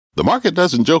The market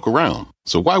doesn't joke around,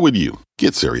 so why would you?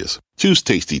 Get serious. Choose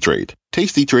Tasty Trade.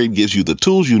 Tasty Trade gives you the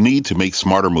tools you need to make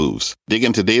smarter moves. Dig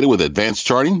into data with advanced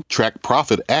charting, track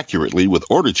profit accurately with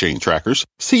order chain trackers,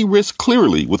 see risk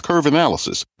clearly with curve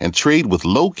analysis, and trade with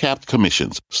low-capped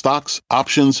commissions, stocks,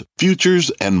 options,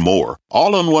 futures, and more.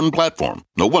 All on one platform.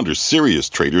 No wonder serious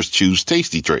traders choose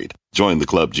Tasty Trade. Join the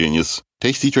club, genius.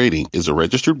 Tasty Trading is a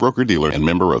registered broker-dealer and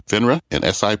member of FINRA and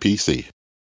SIPC.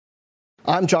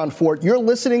 I'm John Fort. You're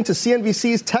listening to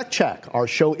CNBC's Tech Check. Our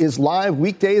show is live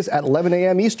weekdays at 11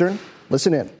 a.m. Eastern.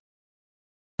 Listen in.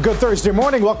 Good Thursday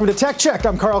morning. Welcome to Tech Check.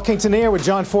 I'm Carl Quintanilla with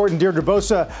John Fort and Deirdre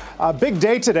Bosa. A big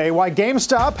day today. Why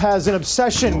GameStop has an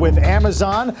obsession with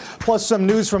Amazon, plus some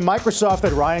news from Microsoft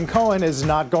that Ryan Cohen is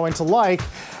not going to like.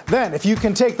 Then, if you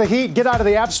can take the heat, get out of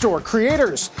the App Store.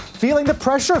 Creators feeling the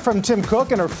pressure from Tim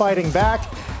Cook and are fighting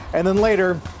back. And then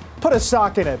later, put a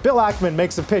sock in it. Bill Ackman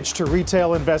makes a pitch to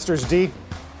retail investors. Dee?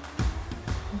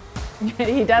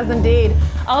 He does indeed.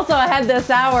 Also ahead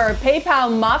this hour,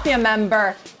 PayPal Mafia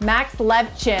member Max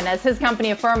Levchin, as his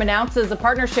company Affirm announces a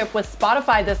partnership with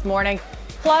Spotify this morning.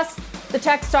 Plus, the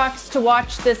tech stocks to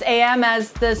watch this AM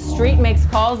as the street makes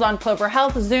calls on Clover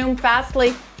Health, Zoom,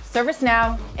 Fastly,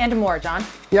 ServiceNow, and more, John.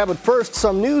 Yeah, but first,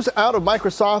 some news out of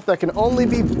Microsoft that can only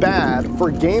be bad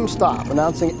for GameStop,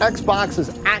 announcing Xbox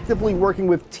is actively working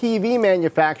with TV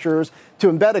manufacturers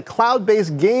to embed a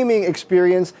cloud-based gaming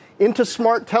experience into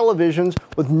smart televisions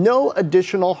with no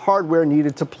additional hardware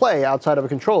needed to play outside of a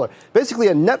controller. Basically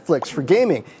a Netflix for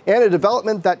gaming, and a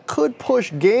development that could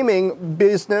push gaming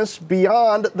business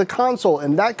beyond the console.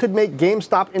 And that could make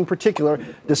GameStop in particular,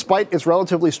 despite its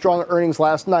relatively strong earnings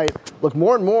last night, look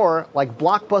more and more like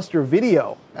Blockbuster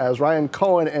Video, as Ryan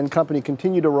Cohen and company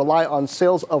continue to rely on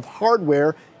sales of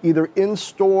hardware, either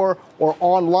in-store or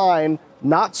online,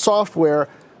 not software,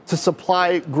 to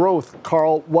supply growth.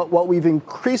 Carl, what we've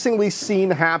increasingly seen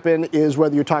happen is,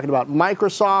 whether you're talking about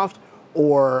Microsoft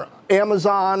or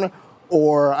Amazon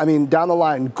or, down the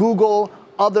line, Google,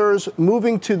 others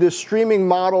moving to this streaming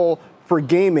model for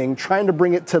gaming, trying to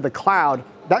bring it to the cloud,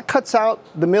 that cuts out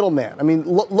the middleman.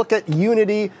 Look at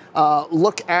Unity,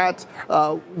 look at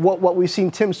what we've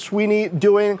seen Tim Sweeney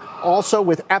doing also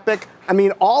with Epic.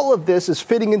 All of this is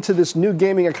fitting into this new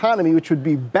gaming economy, which would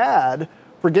be bad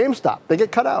for GameStop. They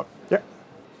get cut out. Yeah.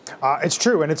 It's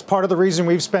true, and it's part of the reason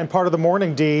we've spent part of the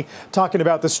morning, Dee, talking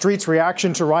about the street's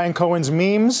reaction to Ryan Cohen's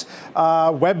memes.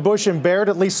 Wedbush and Baird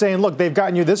at least saying, look, they've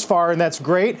gotten you this far, and that's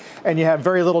great, and you have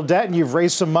very little debt, and you've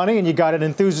raised some money, and you got an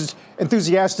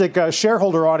enthusiastic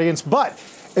shareholder audience, but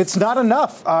it's not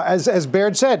enough. As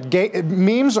Baird said,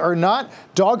 memes are not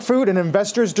dog food, and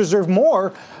investors deserve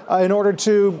more in order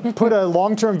to put a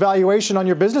long-term valuation on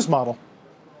your business model.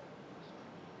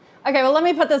 Okay, well, let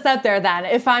me put this out there then.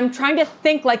 If I'm trying to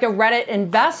think like a Reddit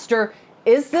investor,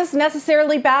 is this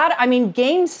necessarily bad?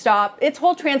 GameStop, its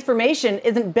whole transformation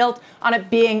isn't built on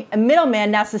it being a middleman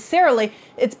necessarily.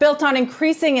 It's built on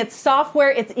increasing its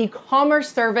software, its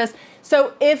e-commerce service.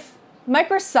 So if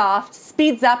Microsoft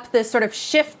speeds up this sort of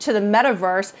shift to the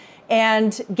metaverse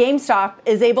and GameStop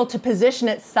is able to position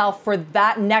itself for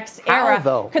that next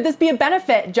era, could this be a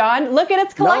benefit, John? Look at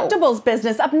its collectibles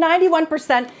business, up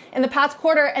 91% in the past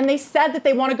quarter, and they said that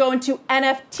they want to go into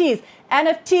NFTs.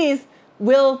 NFTs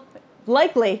will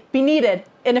likely be needed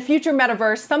in a future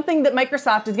metaverse, something that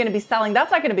Microsoft is going to be selling.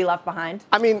 That's not going to be left behind.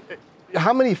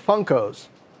 How many Funkos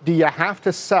do you have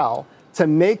to sell to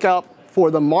make up for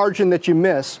the margin that you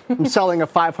miss from selling a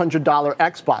 $500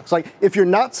 Xbox? Like, if you're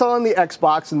not selling the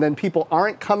Xbox and then people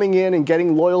aren't coming in and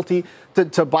getting loyalty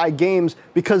to buy games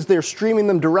because they're streaming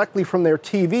them directly from their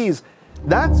TVs,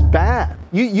 that's bad.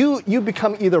 You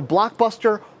become either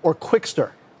Blockbuster or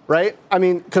Quickster, right?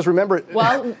 Because remember,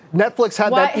 Netflix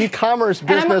had that e-commerce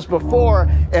business before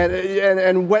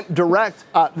and went direct.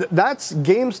 That's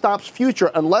GameStop's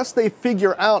future, unless they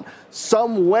figure out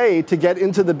some way to get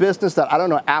into the business that,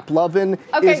 AppLovin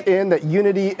is in, that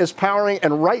Unity is powering.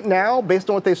 And right now, based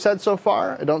on what they've said so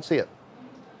far, I don't see it.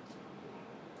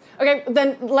 Okay,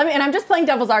 then and I'm just playing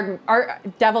devil's advocate.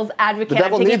 The devil I'm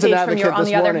taking needs a an page from you advocate on this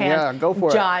the other morning. hand. Yeah, go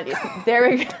for John, it. There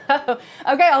we go.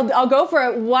 Okay, I'll go for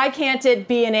it. Why can't it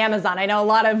be an Amazon? I know a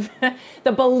lot of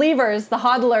the believers, the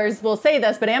hodlers will say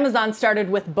this, but Amazon started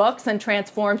with books and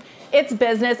transformed its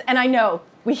business. And I know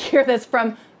we hear this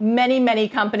from many, many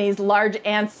companies, large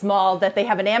and small, that they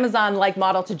have an Amazon-like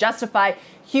model to justify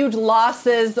huge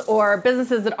losses or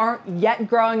businesses that aren't yet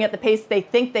growing at the pace they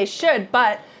think they should.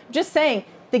 But just saying,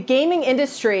 the gaming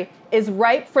industry is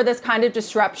ripe for this kind of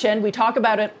disruption. We talk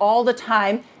about it all the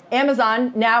time.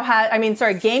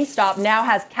 GameStop now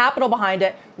has capital behind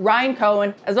it, Ryan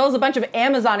Cohen, as well as a bunch of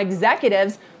Amazon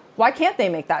executives. Why can't they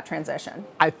make that transition?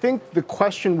 I think the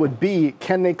question would be,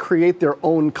 can they create their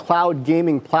own cloud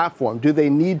gaming platform? Do they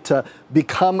need to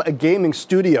become a gaming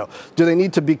studio? Do they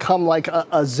need to become like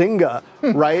a Zynga,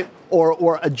 right?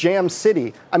 Or a Jam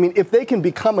City? I mean, if they can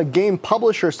become a game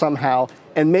publisher somehow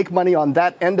and make money on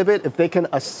that end of it, if they can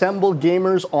assemble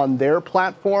gamers on their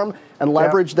platform and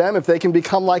leverage them, if they can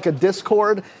become like a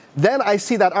Discord, then I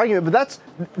see that argument. But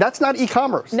that's not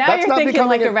e-commerce. Now that's you're not thinking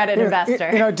like a Reddit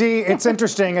investor. You know, Dee, it's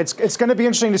interesting. It's going to be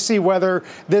interesting to see whether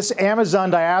this Amazon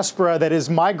diaspora that is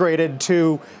migrated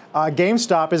to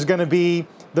GameStop is going to be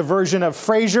the version of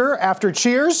Frasier after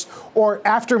Cheers or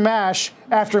after MASH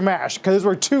after MASH, because those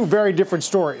were two very different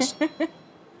stories.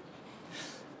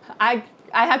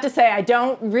 I have to say, I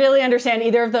don't really understand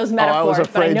either of those metaphors,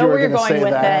 but I know where you're going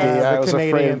with it. I was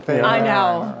Canadian afraid. thing. I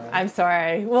know. I'm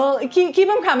sorry. Well, keep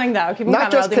them coming, though. Keep them Not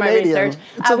coming. I'll just do Canadian. my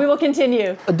research. We will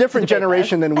continue. A different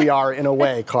generation than we are in a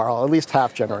way, Carl. At least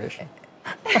half generation.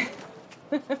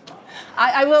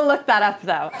 I will look that up,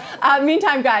 though.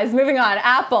 Meantime, guys, moving on.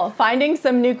 Apple finding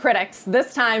some new critics,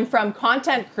 this time from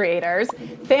content creators.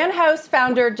 FanHouse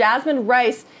founder Jasmine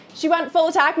Rice, she went full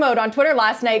attack mode on Twitter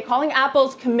last night, calling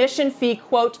Apple's commission fee,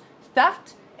 quote,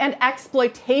 theft and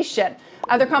exploitation.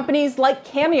 Other companies like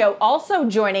Cameo also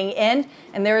joining in.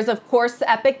 And there is, of course,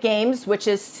 Epic Games, which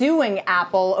is suing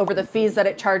Apple over the fees that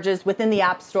it charges within the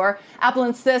App Store. Apple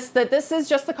insists that this is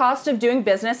just the cost of doing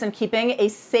business and keeping a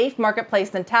safe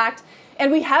marketplace intact.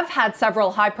 And we have had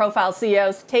several high-profile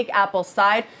CEOs take Apple's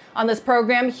side on this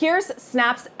program. Here's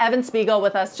Snap's Evan Spiegel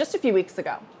with us just a few weeks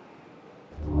ago.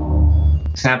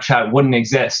 Snapchat wouldn't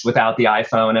exist without the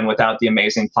iPhone and without the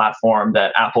amazing platform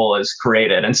that Apple has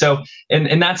created. And so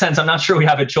in that sense, I'm not sure we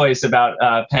have a choice about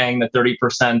paying the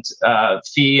 30%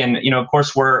 fee. And, of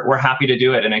course, we're happy to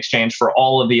do it in exchange for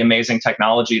all of the amazing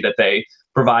technology that they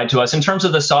provide to us in terms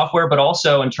of the software, but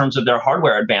also in terms of their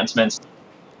hardware advancements.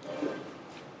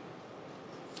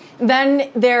 Then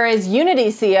there is Unity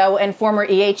CEO and former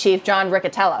EA chief John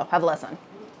Riccitiello. Have a listen.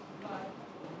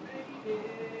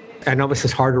 I know this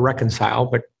is hard to reconcile,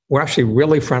 but we're actually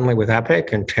really friendly with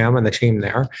Epic and Tim and the team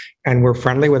there, and we're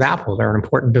friendly with Apple. They're an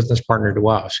important business partner to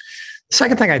us. The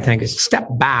second thing I think is step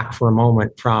back for a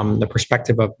moment from the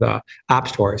perspective of the app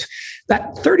stores.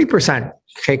 That 30%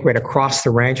 take rate across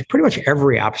the range, pretty much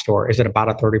every app store is at about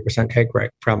a 30% take rate,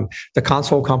 from the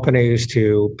console companies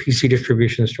to PC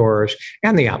distribution stores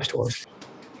and the app stores.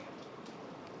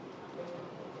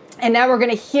 And now we're going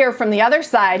to hear from the other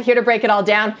side. Here to break it all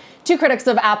down, two critics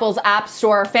of Apple's App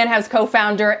Store, FanHouse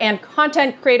co-founder and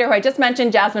content creator who I just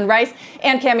mentioned, Jasmine Rice,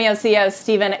 and Cameo CEO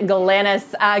Steven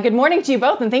Galanis. Good morning to you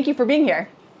both, and thank you for being here.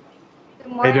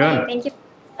 Good morning. Thank you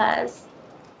for us.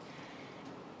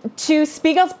 To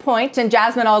Spiegel's point, and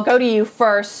Jasmine, I'll go to you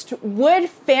first. Would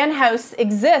FanHouse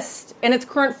exist in its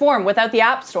current form without the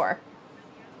App Store?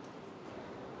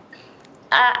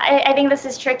 I think this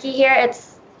is tricky here. It's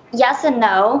yes and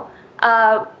no.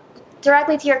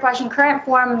 Directly to your question, current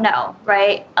form, no,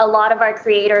 right? A lot of our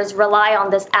creators rely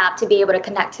on this app to be able to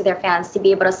connect to their fans, to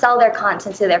be able to sell their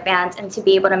content to their fans, and to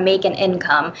be able to make an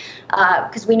income,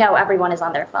 because we know everyone is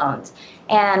on their phones.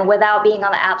 And without being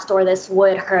on the App Store, this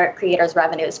would hurt creators'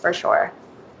 revenues for sure.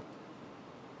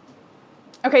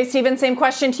 Okay, Steven, same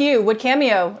question to you. Would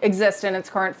Cameo exist in its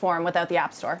current form without the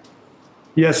App Store?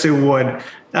 Yes, it would.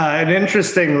 And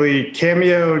interestingly,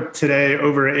 Cameo today,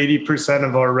 over 80%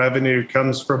 of our revenue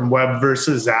comes from web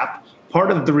versus app.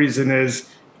 Part of the reason is,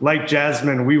 like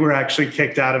Jasmine, we were actually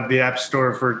kicked out of the App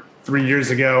Store for 3 years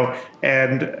ago.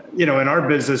 And, in our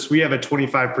business, we have a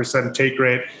 25% take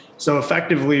rate. So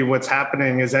effectively what's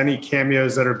happening is any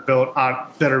cameos that are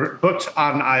booked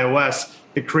on iOS,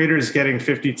 the creator is getting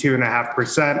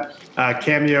 52.5%.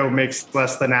 Cameo makes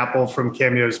less than Apple from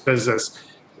Cameo's business.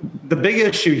 The big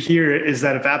issue here is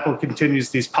that if Apple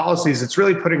continues these policies, it's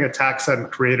really putting a tax on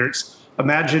creators.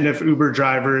 Imagine if Uber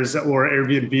drivers or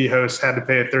Airbnb hosts had to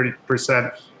pay a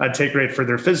 30% take rate for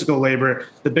their physical labor.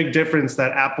 The big difference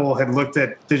that Apple had looked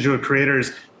at digital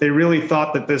creators, they really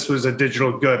thought that this was a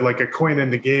digital good, like a coin in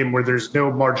the game where there's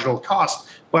no marginal cost.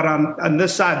 But on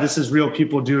this side, this is real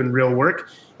people doing real work.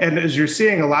 And as you're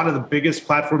seeing, a lot of the biggest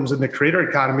platforms in the creator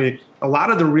economy, a lot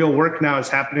of the real work now is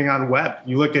happening on web.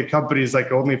 You look at companies like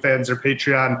OnlyFans or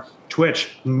Patreon,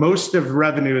 Twitch, most of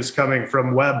revenue is coming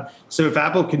from web. So if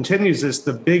Apple continues this,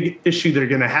 the big issue they're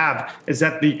going to have is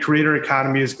that the creator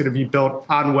economy is going to be built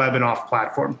on web and off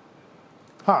platform.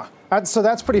 So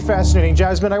that's pretty fascinating.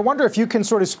 Jasmine, I wonder if you can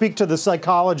sort of speak to the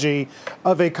psychology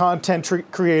of a content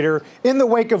creator in the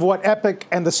wake of what Epic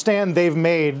and the stand they've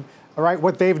made, all right,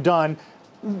 what they've done.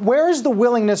 Where is the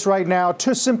willingness right now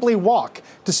to simply walk,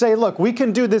 to say, look, we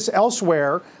can do this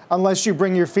elsewhere, unless you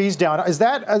bring your fees down. Is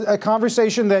that a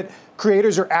conversation that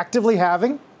creators are actively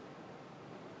having?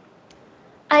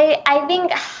 I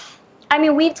think, I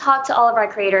mean, we've talked to all of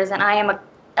our creators, and I am,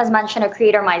 as mentioned, a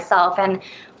creator myself, and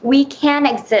we can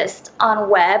exist on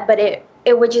web, but it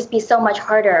would just be so much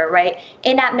harder, right?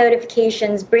 In-app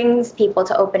notifications brings people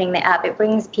to opening the app. It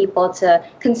brings people to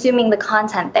consuming the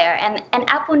content there. And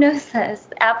Apple knows this.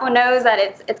 Apple knows that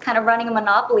it's kind of running a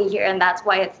monopoly here, and that's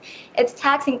why it's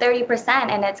taxing 30%,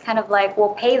 and it's kind of like,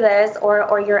 we'll pay this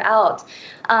or you're out.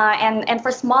 And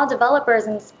for small developers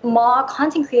and small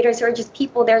content creators who are just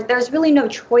people, there's really no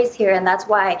choice here, and that's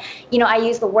why, I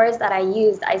use the words that I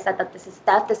used. I said that this is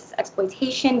theft, this is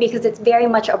exploitation, because it's very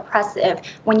much oppressive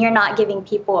when you're not giving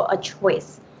people a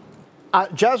choice.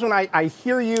 Jasmine, I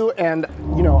hear you, and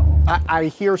I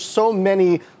hear so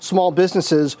many small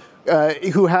businesses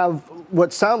who have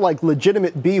what sound like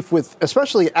legitimate beef with,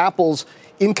 especially Apple's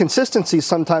inconsistencies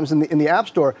sometimes in the App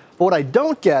Store. But what I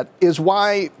don't get is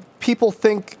why people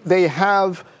think they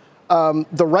have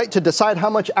the right to decide how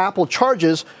much Apple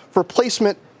charges for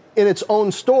placement in its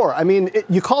own store. I mean,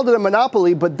 you called it a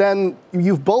monopoly, but then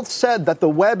you've both said that the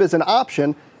web is an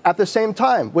option at the same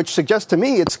time, which suggests to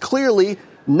me it's clearly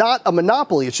not a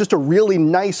monopoly. It's just a really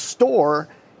nice store,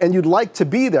 and you'd like to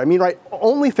be there. I mean, right,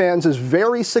 OnlyFans is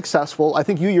very successful. I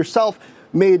think you yourself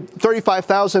made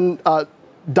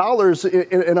 $35,000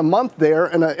 in a month there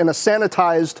in a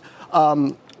sanitized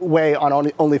way on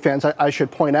OnlyFans, I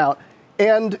should point out.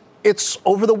 And it's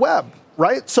over the web,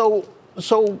 right? So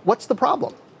what's the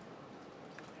problem?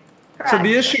 Correct. So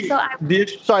the issue.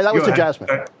 Sorry, that was to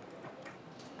Jasmine.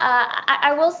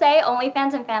 I will say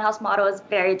OnlyFans and FanHouse model is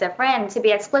very different. And to be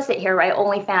explicit here, right,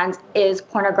 OnlyFans is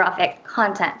pornographic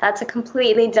content. That's a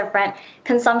completely different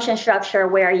consumption structure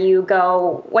where you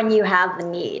go when you have the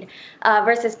need,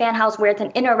 versus FanHouse, where it's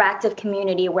an interactive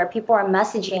community where people are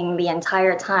messaging the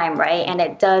entire time, right? And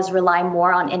it does rely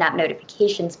more on in-app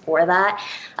notifications for that.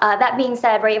 That being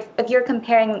said, right, if you're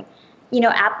comparing,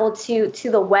 Apple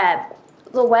to the web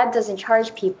doesn't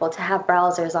charge people to have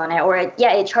browsers on it, or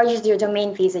it charges your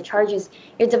domain fees, it charges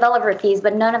your developer fees,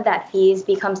 but none of that fees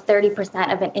becomes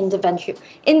 30% of an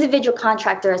individual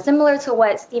contractor, similar to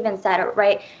what Steven said,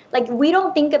 right? Like, we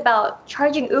don't think about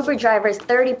charging Uber drivers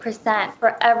 30%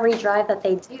 for every drive that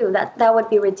they do. That would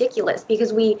be ridiculous,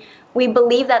 because we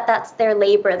believe that that's their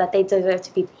labor that they deserve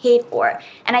to be paid for.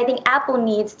 And I think Apple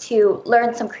needs to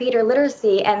learn some creator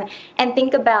literacy and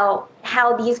think about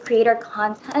how these creator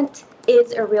content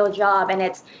is a real job, and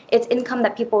it's income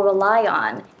that people rely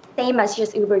on, same as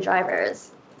just Uber drivers.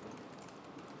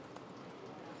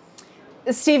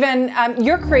 Steven,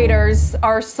 your creators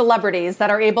are celebrities that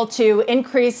are able to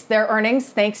increase their earnings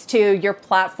thanks to your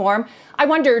platform. I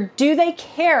wonder, do they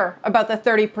care about the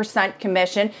 30%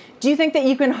 commission? Do you think that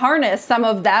you can harness some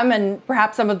of them and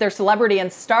perhaps some of their celebrity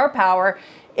and star power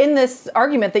in this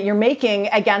argument that you're making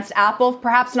against Apple?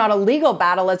 Perhaps not a legal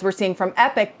battle as we're seeing from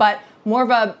Epic, but more of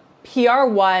a PR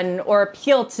one, or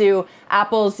appeal to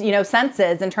Apple's,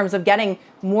 senses in terms of getting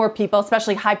more people,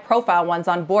 especially high-profile ones,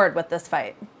 on board with this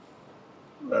fight?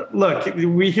 Look,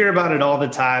 we hear about it all the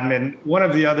time, and one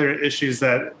of the other issues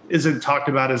that isn't talked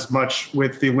about as much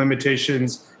with the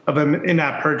limitations of an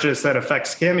in-app purchase that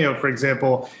affects Cameo, for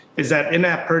example, is that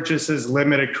in-app purchases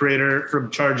limit a creator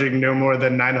from charging no more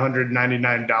than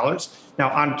 $999. Now,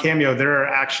 on Cameo, there are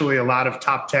actually a lot of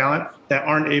top talent that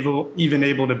aren't even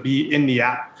able to be in the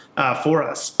app for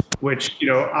us, which,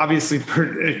 obviously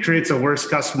it creates a worse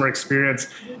customer experience.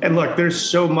 And look, there's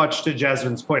so much, to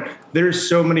Jasmine's point, there's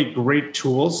so many great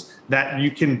tools that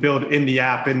you can build in the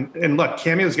app. And look,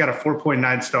 Cameo's got a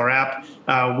 4.9 star app.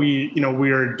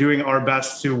 We are doing our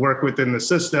best to work within the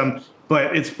system,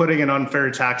 but it's putting an unfair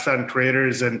tax on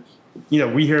creators. And,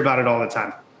 we hear about it all the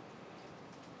time.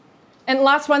 And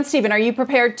last one, Steven, are you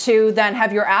prepared to then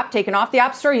have your app taken off the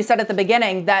App Store? You said at the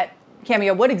beginning that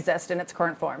Cameo would exist in its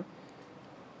current form.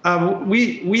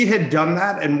 We had done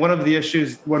that, and one of the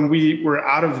issues when we were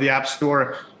out of the App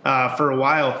Store for a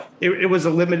while, it was a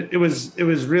limit. It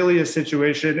was really a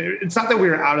situation. It's not that we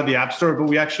were out of the App Store, but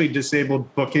we actually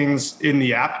disabled bookings in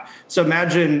the app. So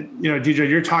imagine, DJ,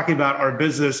 you're talking about our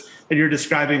business and you're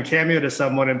describing Cameo to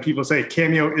someone, and people say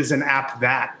Cameo is an app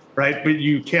that. Right? But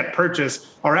you can't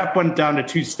purchase. Our app went down to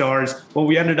 2 stars. What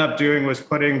we ended up doing was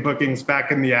putting bookings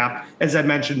back in the app. As I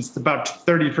mentioned, it's about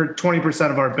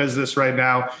 20% of our business right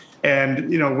now. And,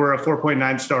 we're a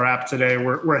 4.9 star app today.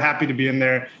 We're happy to be in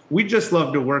there. We just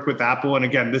love to work with Apple. And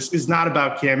again, this is not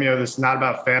about Cameo. This is not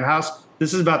about FanHouse.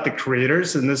 This is about the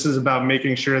creators. And this is about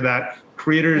making sure that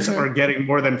creators are getting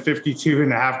more than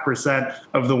 52.5%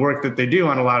 of the work that they do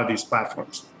on a lot of these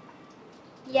platforms.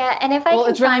 Yeah, and if I well,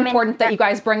 can it's really chime in- important that you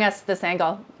guys bring us this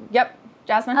angle. Yep,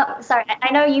 Jasmine. Oh, sorry.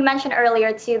 I know you mentioned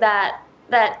earlier too that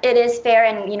it is fair,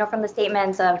 and from the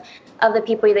statements of the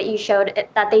people that you showed,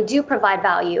 that they do provide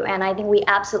value, and I think we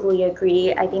absolutely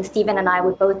agree. I think Stephen and I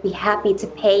would both be happy to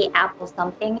pay Apple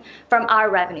something from our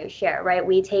revenue share, right?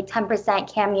 We take 10%,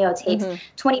 Cameo takes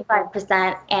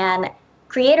 25%, and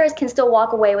creators can still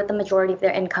walk away with the majority of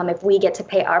their income if we get to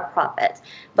pay our profits.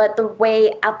 But the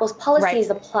way Apple's policies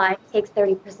apply takes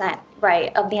 30%,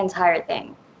 right, of the entire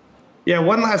thing. Yeah,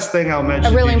 one last thing I'll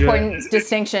mention. A really important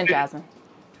distinction, Jasmine.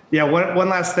 Yeah, one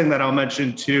last thing that I'll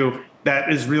mention too,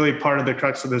 that is really part of the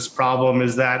crux of this problem,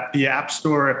 is that the App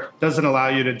Store doesn't allow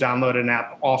you to download an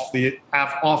app off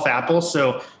Apple.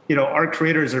 So, our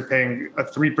creators are paying a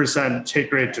 3%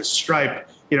 take rate to Stripe,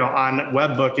 on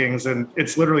web bookings, and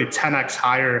it's literally 10x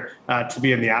higher to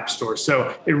be in the App Store.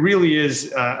 So it really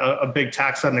is a big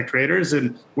tax on the creators,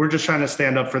 and we're just trying to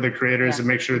stand up for the creators and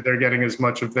make sure they're getting as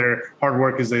much of their hard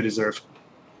work as they deserve.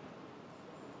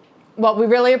 Well, we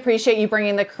really appreciate you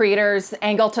bringing the creators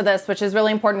angle to this, which is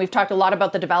really important. We've talked a lot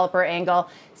about the developer angle.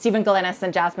 Stephen Galinis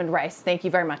and Jasmine Rice, thank you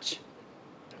very much.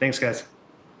 Thanks, guys.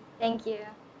 Thank you.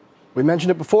 We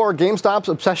mentioned it before, GameStop's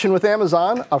obsession with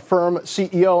Amazon, Affirm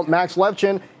CEO Max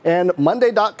Levchin, and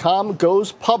Monday.com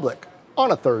goes public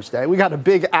on a Thursday. We got a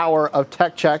big hour of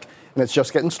Tech Check, and it's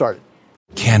just getting started.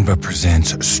 Canva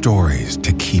presents stories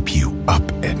to keep you up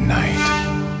at night.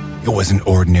 It was an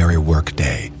ordinary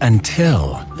workday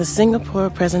until... The Singapore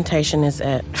presentation is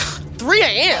at 3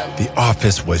 a.m. The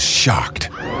office was shocked.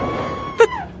 But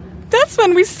that's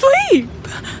when we sleep.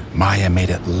 Maya made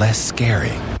it less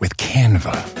scary with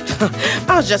Canva.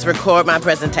 I'll just record my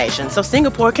presentation so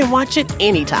Singapore can watch it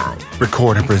anytime.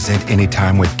 Record and present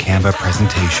anytime with Canva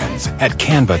presentations at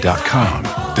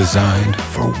canva.com. Designed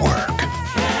for work.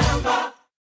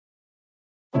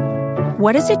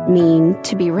 What does it mean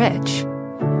to be rich?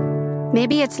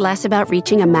 Maybe it's less about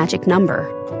reaching a magic number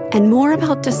and more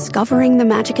about discovering the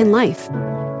magic in life.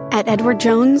 At Edward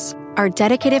Jones, our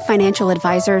dedicated financial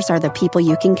advisors are the people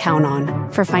you can count on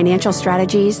for financial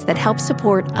strategies that help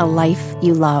support a life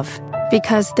you love.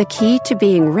 Because the key to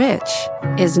being rich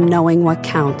is knowing what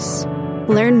counts.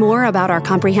 Learn more about our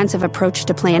comprehensive approach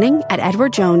to planning at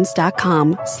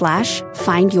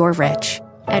edwardjones.com/findyourrich.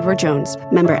 Edward Jones,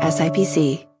 member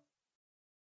SIPC.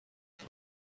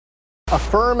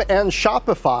 Affirm and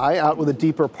Shopify out with a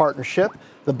deeper partnership.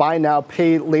 The buy now,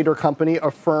 pay later company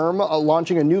Affirm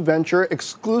launching a new venture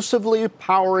exclusively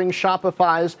powering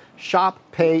Shopify's Shop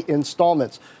Pay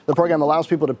installments. The program allows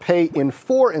people to pay in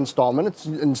 4 installments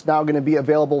and it's now going to be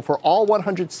available for all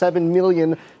 107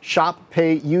 million Shop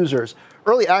Pay users.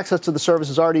 Early access to the service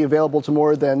is already available to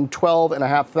more than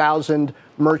 12,500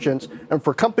 merchants. And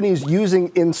for companies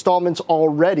using installments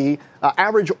already,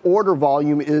 average order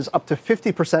volume is up to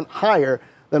 50% higher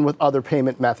than with other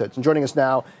payment methods. And joining us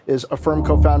now is Affirm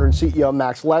co-founder and CEO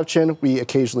Max Levchin. We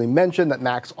occasionally mention that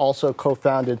Max also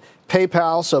co-founded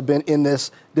PayPal, so been in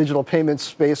this digital payments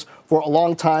space for a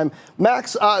long time.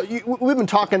 Max, we've been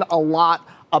talking a lot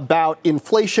about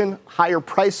inflation, higher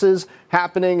prices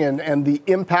happening, and the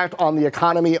impact on the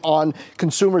economy, on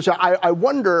consumers. I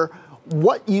wonder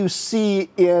what you see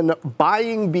in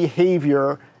buying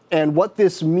behavior and what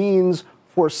this means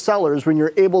for sellers when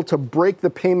you're able to break the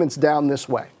payments down this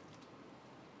way.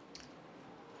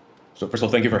 So first of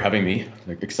all, thank you for having me.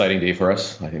 Exciting day for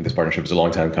us. I think this partnership is a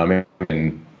long time coming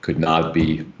and could not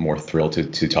be more thrilled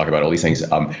to talk about all these things.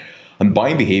 On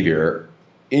buying behavior,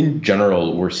 in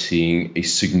general, we're seeing a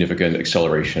significant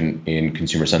acceleration in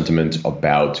consumer sentiment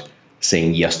about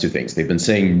saying yes to things. They've been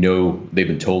saying no, they've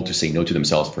been told to say no to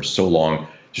themselves for so long,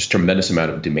 just tremendous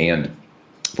amount of demand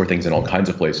for things in all kinds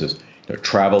of places.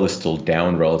 Travel is still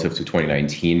down relative to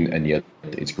 2019, and yet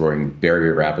it's growing very,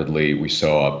 very rapidly. We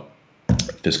saw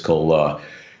fiscal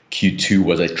Q2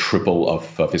 was a triple of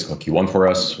fiscal Q1 for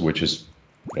us, which is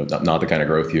not the kind of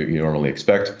growth you normally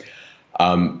expect.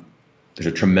 There's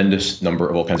a tremendous number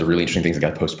of all kinds of really interesting things that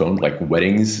got postponed, like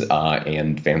weddings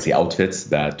and fancy outfits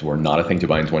that were not a thing to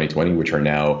buy in 2020, which are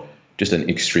now just an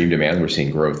extreme demand. We're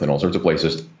seeing growth in all sorts of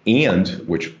places, and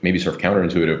which may be sort of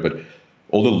counterintuitive, but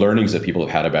all the learnings that people have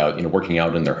had about working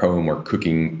out in their home or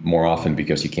cooking more often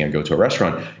because you can't go to a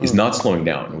restaurant is not slowing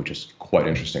down, which is quite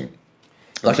interesting.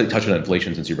 I'll actually touch on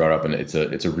inflation since you brought it up, and it's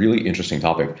a really interesting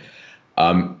topic.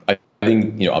 I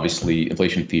think obviously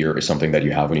inflation fear is something that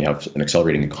you have when you have an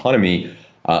accelerating economy.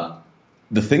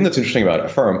 The thing that's interesting about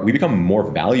Affirm, we become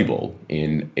more valuable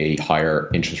in a higher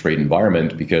interest rate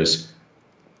environment because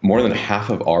more than half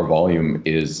of our volume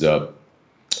is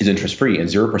interest free, and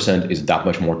 0% is that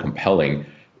much more compelling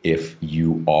if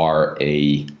you are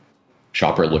a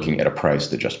shopper looking at a price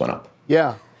that just went up.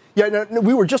 Yeah. No,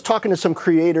 we were just talking to some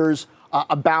creators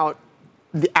about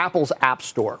the Apple's App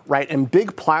Store, right? And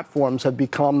big platforms have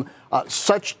become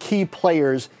such key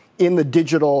players in the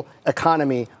digital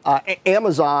economy.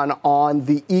 Amazon on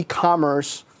the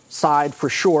e-commerce side for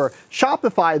sure.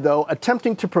 Shopify, though,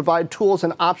 attempting to provide tools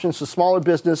and options to smaller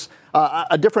business,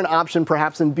 a different option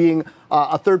perhaps than being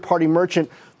a third-party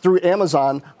merchant through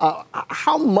Amazon.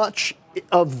 How much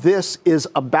of this is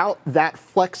about that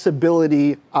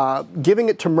flexibility, giving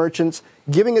it to merchants,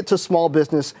 giving it to small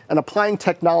business, and applying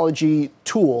technology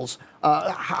tools?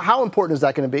 How important is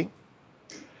that going to be?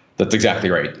 That's exactly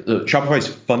right. Shopify is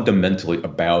fundamentally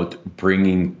about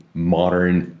bringing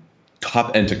modern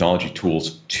top-end technology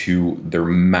tools to their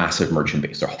massive merchant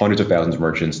base. There are hundreds of thousands of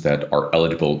merchants that are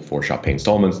eligible for Shop Pay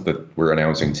installments that we're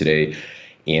announcing today,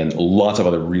 and lots of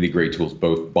other really great tools,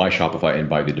 both by Shopify and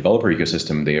by the developer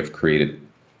ecosystem they have created.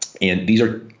 And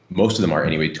most of them are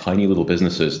anyway, tiny little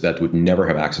businesses that would never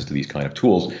have access to these kind of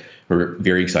tools. We're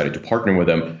very excited to partner with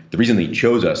them. The reason they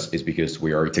chose us is because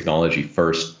we are a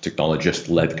technology-first,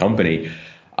 technologist-led company.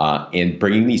 And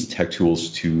bringing these tech tools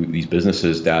to these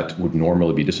businesses that would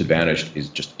normally be disadvantaged is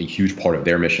just a huge part of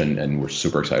their mission, and we're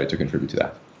super excited to contribute to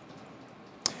that.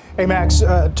 Hey, Max,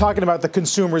 talking about the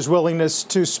consumer's willingness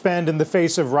to spend in the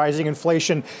face of rising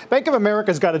inflation, Bank of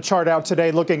America's got a chart out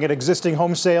today looking at existing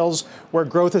home sales, where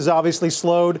growth has obviously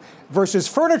slowed, versus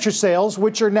furniture sales,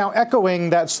 which are now echoing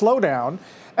that slowdown.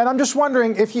 And I'm just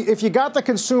wondering if you got the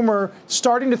consumer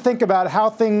starting to think about how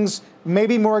things may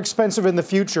be more expensive in the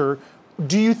future,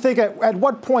 do you think at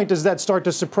what point does that start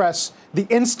to suppress the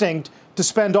instinct to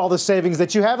spend all the savings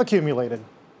that you have accumulated?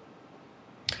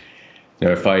 Now,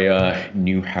 if I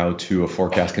knew how to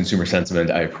forecast consumer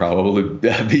sentiment, I'd probably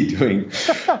be doing.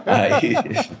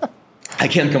 I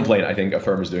can't complain. I think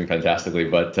Affirm is doing fantastically,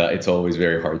 but it's always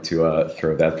very hard to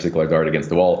throw that particular dart against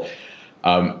the wall.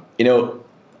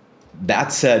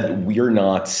 That said, we are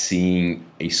not seeing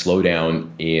a slowdown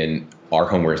in our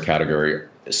homewares category,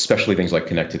 especially things like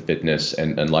connected fitness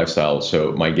and lifestyle.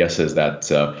 So my guess is that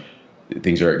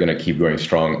things are going to keep going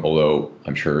strong, although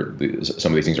I'm sure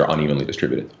some of these things are unevenly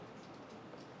distributed.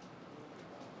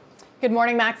 Good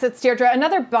morning, Max. It's Deirdre.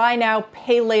 Another buy now,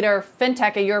 pay later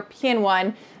fintech, a European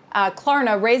one.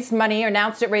 Klarna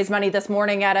announced it raised money this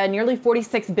morning at a nearly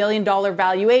 $46 billion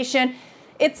valuation.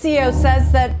 Its CEO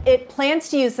says that it plans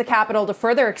to use the capital to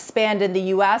further expand in the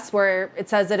U.S., where it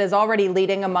says it is already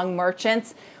leading among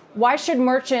merchants. Why should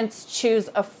merchants choose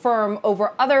Affirm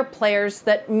over other players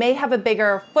that may have a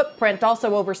bigger footprint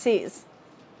also overseas?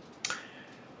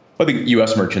 I think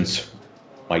U.S. merchants,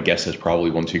 my guess is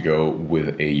probably want to go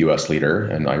with a U.S. leader,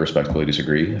 and I respectfully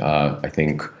disagree. I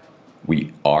think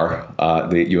we are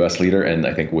the U.S. leader, and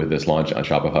I think with this launch on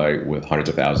Shopify with hundreds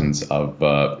of thousands of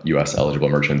U.S. eligible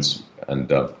merchants and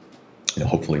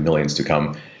hopefully millions to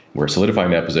come, we're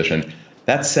solidifying that position.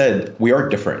 That said, we are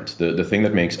different. The thing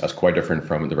that makes us quite different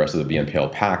from the rest of the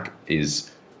BNPL pack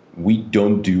is we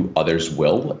don't do others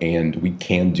will, and we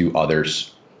can do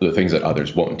the things that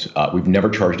others won't. We've never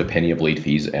charged a penny of late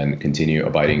fees and continue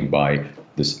abiding by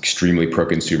this extremely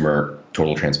pro-consumer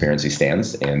total transparency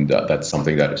stance. And that's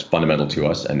something that is fundamental to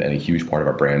us and a huge part of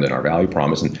our brand and our value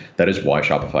promise. And that is why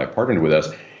Shopify partnered with us.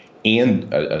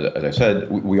 And as I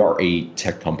said, we are a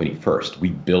tech company first. We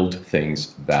build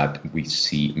things that we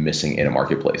see missing in a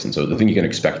marketplace. And so the thing you can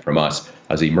expect from us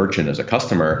as a merchant, as a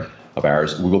customer of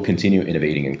ours, we will continue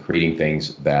innovating and creating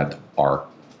things that are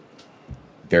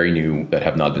very new, that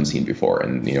have not been seen before.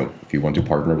 And if you want to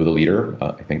partner with a leader,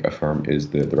 I think Affirm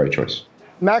is the right choice.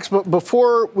 Max, but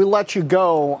before we let you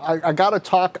go, I got to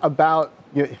talk about,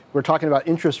 we're talking about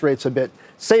interest rates a bit.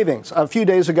 Savings. A few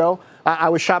days ago, I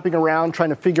was shopping around trying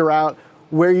to figure out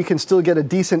where you can still get a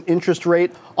decent interest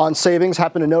rate on savings.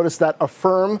 Happened to notice that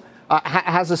Affirm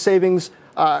has a savings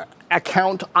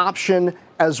account option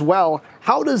as well.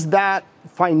 How does that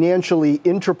financially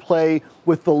interplay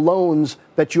with the loans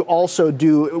that you also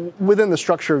do within the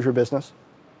structure of your business?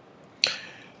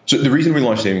 So the reason we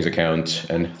launched savings account,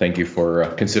 and thank you for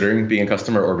considering being a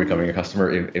customer or becoming a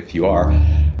customer if you are,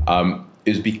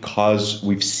 is because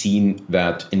we've seen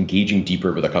that engaging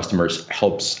deeper with the customers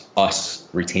helps us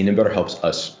retain them better, helps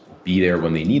us be there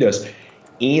when they need us,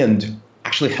 and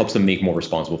actually helps them make more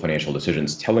responsible financial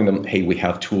decisions. Telling them, hey, we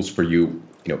have tools for you,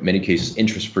 many cases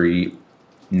interest-free,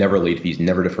 never late fees,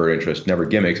 never deferred interest, never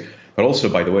gimmicks, but also,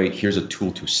 by the way, here's a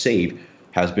tool to save,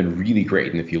 has been really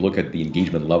great. And if you look at the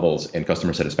engagement levels and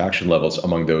customer satisfaction levels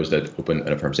among those that open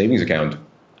an Affirm savings account,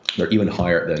 they're even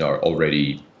higher than our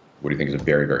already, what do you think is a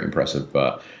very, very impressive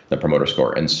Net Promoter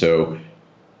Score. And so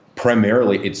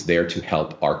primarily it's there to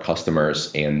help our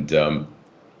customers, and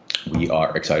we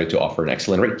are excited to offer an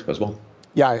excellent rate as well.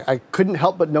 Yeah, I couldn't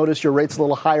help but notice your rate's a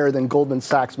little higher than Goldman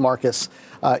Sachs, Marcus,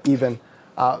 even.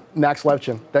 Max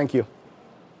Levchin, thank you.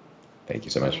 Thank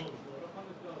you so much.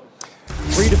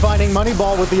 Redefining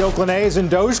Moneyball with the Oakland A's and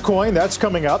Dogecoin, that's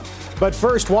coming up. But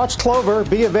first, watch Clover.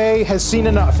 B of A has seen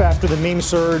enough after the meme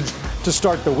surge to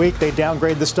start the week. They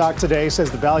downgrade the stock today,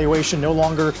 says the valuation no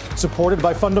longer supported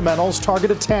by fundamentals,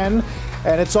 target at 10,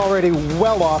 and it's already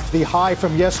well off the high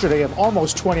from yesterday of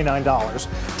almost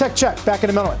 $29. Tech Check, back in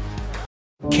a minute.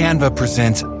 Canva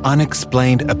presents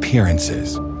Unexplained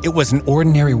Appearances. It was an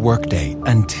ordinary workday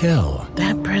until...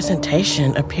 That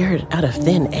presentation appeared out of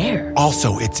thin air.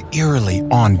 Also, it's eerily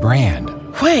on brand.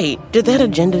 Wait, did that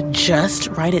agenda just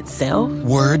write itself?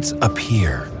 Words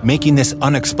appear, making this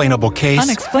unexplainable case...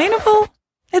 Unexplainable?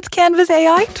 It's Canva's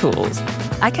AI tools.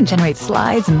 I can generate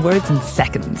slides and words in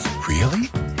seconds. Really?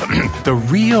 The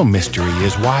real mystery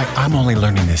is why I'm only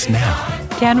learning this now.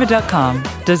 Canva.com,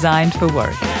 designed for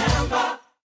work.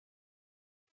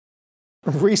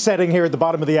 Resetting here at the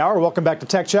bottom of the hour. Welcome back to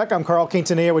Tech Check. I'm Carl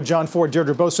Quintanilla with John Ford,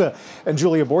 Deirdre Bosa, and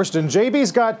Julia Boorstin.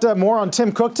 JB's got more on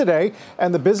Tim Cook today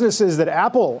and the businesses that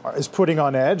Apple is putting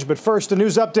on edge. But first, a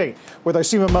news update with our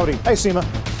Seema Modi. Hey, Seema.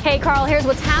 Hey, Carl. Here's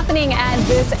what's happening at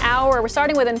this hour. We're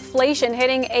starting with inflation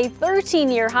hitting a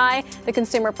 13-year high. The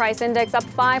consumer price index up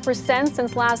 5%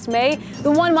 since last May.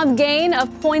 The one-month gain of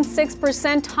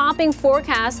 0.6% topping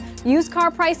forecast. Used car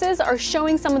prices are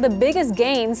showing some of the biggest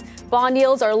gains. Bond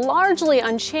yields are largely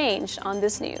unchanged on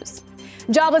this news.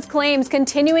 Jobless claims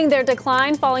continuing their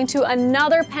decline, falling to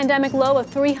another pandemic low of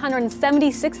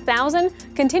 376,000.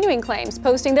 Continuing claims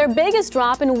posting their biggest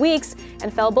drop in weeks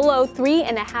and fell below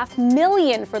 3.5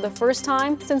 million for the first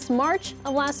time since March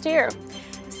of last year.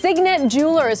 Signet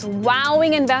Jewelers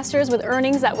wowing investors with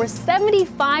earnings that were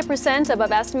 75%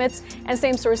 above estimates and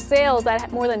same-store sales that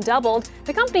had more than doubled.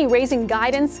 The company raising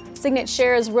guidance. Signet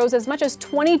shares rose as much as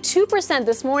 22%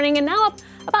 this morning and now up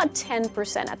about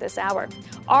 10% at this hour.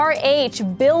 RH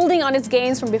building on its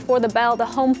gains from before the bell. The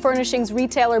home furnishings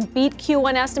retailer beat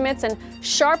Q1 estimates and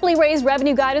sharply raised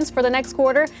revenue guidance for the next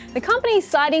quarter. The company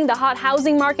citing the hot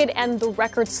housing market and the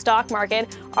record stock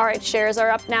market. RH shares are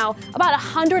up now about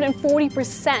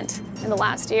 140% in the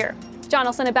last year. John,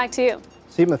 I'll send it back to you.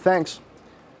 Seema, thanks.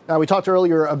 Now, we talked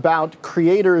earlier about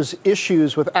creators'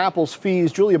 issues with Apple's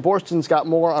fees. Julia Boorstin's got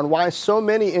more on why so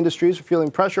many industries are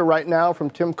feeling pressure right now from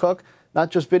Tim Cook,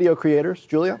 not just video creators.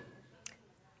 Julia?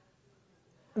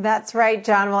 That's right,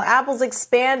 John. Well, Apple's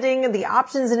expanding the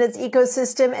options in its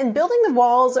ecosystem and building the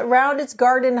walls around its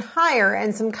garden higher,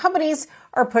 and some companies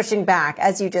are pushing back.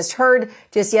 As you just heard,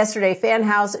 just yesterday,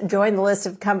 FanHouse joined the list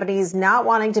of companies not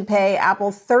wanting to pay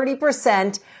Apple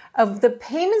 30% of the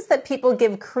payments that people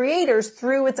give creators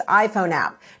through its iPhone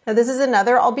app. Now, this is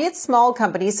another, albeit small,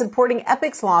 company supporting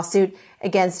Epic's lawsuit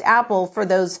against Apple for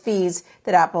those fees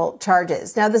that Apple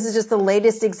charges. Now, this is just the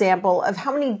latest example of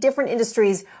how many different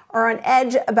industries are on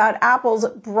edge about Apple's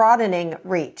broadening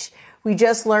reach. We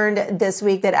just learned this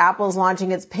week that Apple is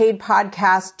launching its paid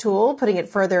podcast tool, putting it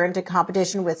further into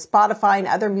competition with Spotify and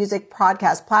other music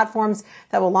podcast platforms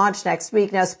that will launch next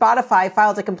week. Now, Spotify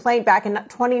filed a complaint back in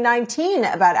 2019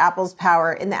 about Apple's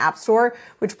power in the App Store,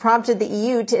 which prompted the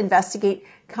EU to investigate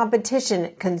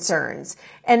competition concerns.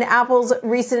 And Apple's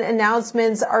recent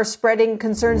announcements are spreading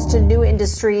concerns to new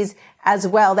industries as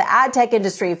well. The ad tech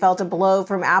industry felt a blow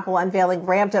from Apple unveiling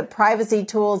ramped up privacy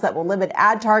tools that will limit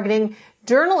ad targeting.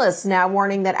 Journalists now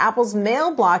warning that Apple's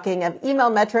mail blocking of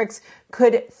email metrics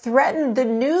could threaten the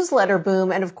newsletter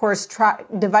boom. And of course,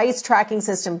 device tracking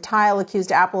system Tile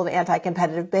accused Apple of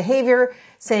anti-competitive behavior,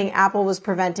 saying Apple was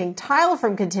preventing Tile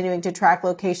from continuing to track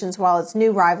locations while its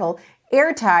new rival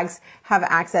AirTags have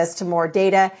access to more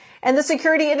data. And the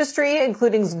security industry,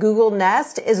 including Google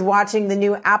Nest, is watching the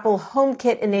new Apple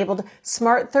HomeKit-enabled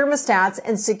smart thermostats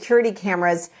and security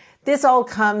cameras. This all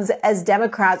comes as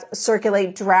Democrats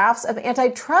circulate drafts of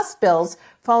antitrust bills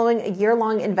following a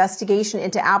year-long investigation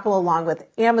into Apple along with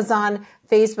Amazon,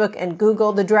 Facebook, and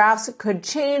Google. The drafts could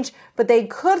change, but they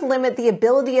could limit the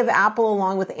ability of Apple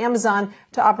along with Amazon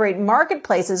to operate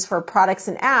marketplaces for products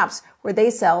and apps where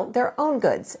they sell their own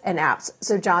goods and apps.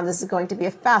 So, John, this is going to be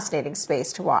a fascinating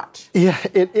space to watch. Yeah,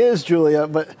 it is, Julia.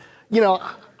 But, you know,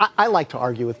 I like to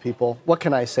argue with people. What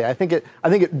can I say? I think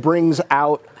it brings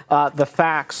out the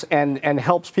facts and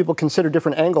helps people consider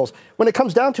different angles. When it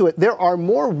comes down to it, there are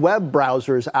more web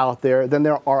browsers out there than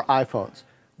there are iPhones.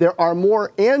 There are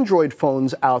more Android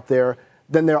phones out there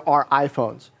than there are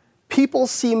iPhones. People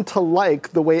seem to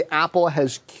like the way Apple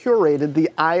has curated the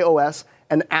iOS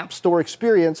and App Store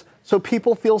experience so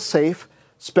people feel safe,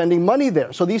 spending money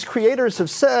there. So these creators have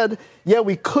said, yeah,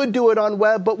 we could do it on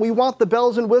web, but we want the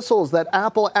bells and whistles that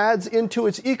Apple adds into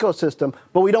its ecosystem,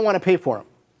 but we don't want to pay for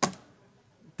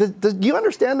them. Do you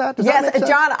understand that? Does that make sense?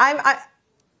 John,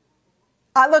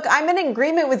 look, I'm in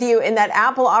agreement with you in that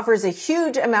Apple offers a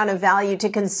huge amount of value to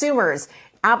consumers.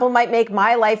 Apple might make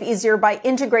my life easier by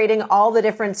integrating all the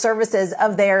different services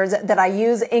of theirs that I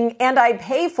use and I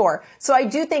pay for. So I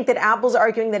do think that Apple's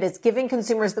arguing that it's giving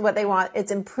consumers what they want.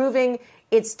 It's improving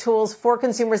its tools for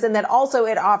consumers, and that also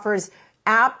it offers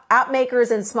app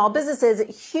makers and small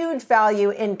businesses huge value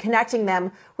in connecting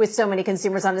them with so many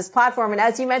consumers on this platform. And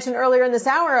as you mentioned earlier in this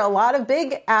hour, a lot of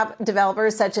big app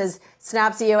developers such as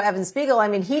Snap CEO Evan Spiegel, I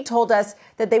mean, he told us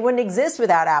that they wouldn't exist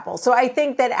without Apple. So I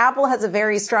think that Apple has a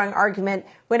very strong argument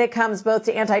when it comes both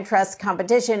to antitrust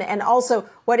competition and also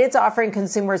what it's offering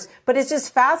consumers. But it's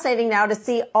just fascinating now to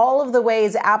see all of the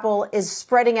ways Apple is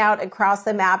spreading out across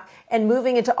the map and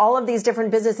moving into all of these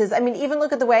different businesses. I mean, even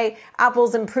look at the way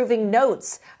Apple's improving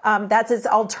Notes. That's its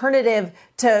alternative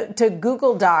to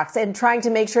Google Docs, and trying to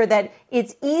make sure that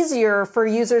it's easier for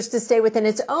users to stay within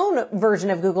its own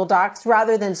version of Google Docs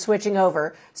rather than switching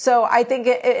over. So I think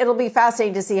it'll be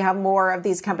fascinating to see how more of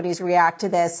these companies react to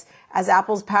this as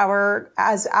Apple's power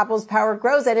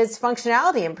grows and its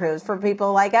functionality improves for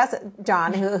people like us,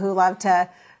 John, who love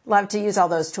to use all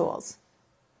those tools.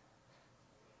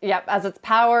 Yep, as its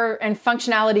power and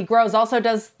functionality grows, also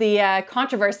does the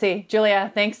controversy.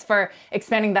 Julia, thanks for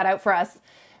expanding that out for us.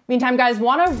 Meantime, guys,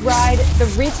 want to ride the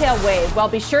retail wave? Well,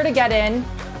 be sure to get out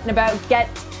in about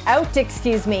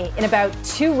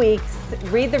 2 weeks.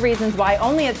 Read the reasons why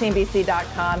only at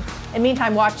CNBC.com. And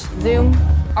meantime, watch Zoom.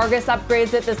 Argus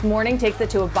upgrades it this morning, takes it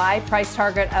to a buy price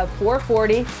target of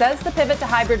 $440. Says the pivot to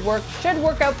hybrid work should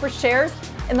work out for shares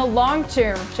in the long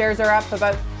term. Shares are up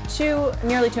about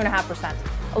nearly 2.5%.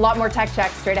 A lot more tech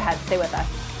checks straight ahead. Stay with us.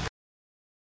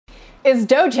 Is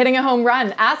Doge hitting a home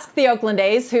run? Ask the Oakland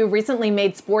A's, who recently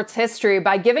made sports history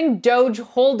by giving Doge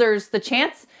holders the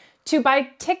chance to buy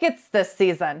tickets this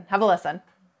season. Have a listen.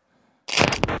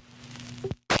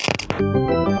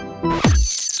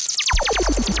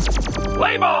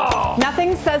 Play ball!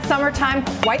 Nothing says summertime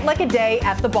quite like a day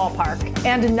at the ballpark.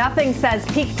 And nothing says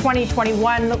peak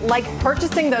 2021 like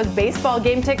purchasing those baseball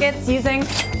game tickets using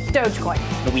Dogecoin.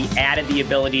 We added the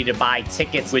ability to buy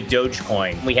tickets with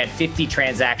Dogecoin. We had 50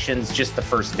 transactions just the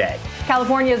first day.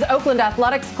 California's Oakland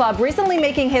Athletics Club recently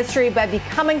making history by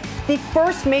becoming the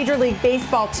first Major League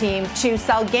Baseball team to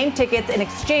sell game tickets in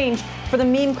exchange for the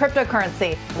meme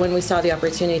cryptocurrency. When we saw the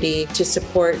opportunity to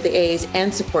support the A's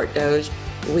and support Doge,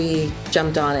 we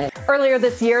jumped on it. Earlier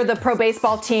this year, the pro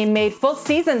baseball team made full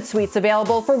season suites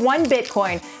available for $1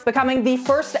 Bitcoin, becoming the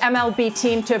first MLB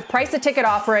team to price a ticket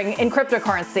offering in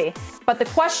cryptocurrency. But the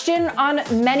question on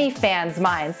many fans'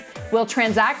 minds, will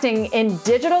transacting in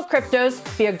digital cryptos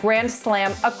be a grand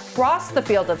slam across the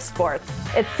field of sports?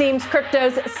 It seems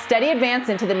crypto's steady advance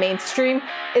into the mainstream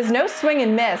is no swing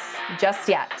and miss just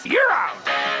yet. You're out!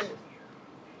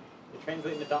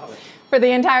 For the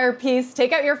entire piece,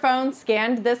 take out your phone,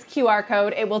 scan this QR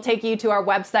code. It will take you to our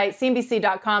website,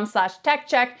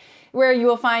 cnbc.com/techcheck, where you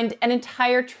will find an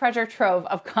entire treasure trove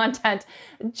of content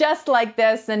just like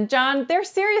this. And John, they're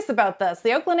serious about this.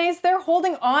 The Oakland A's, they're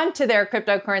holding on to their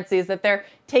cryptocurrencies that they're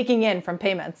taking in from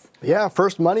payments. Yeah,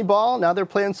 first Moneyball, now they're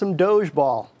playing some Doge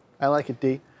ball. I like it,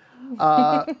 D.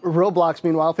 Roblox,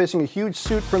 meanwhile, facing a huge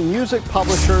suit from music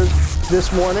publishers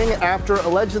this morning after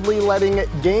allegedly letting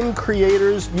game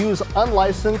creators use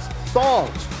unlicensed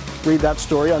songs. Read that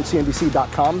story on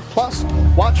CNBC.com. Plus,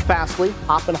 watch Fastly.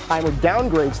 Oppenheimer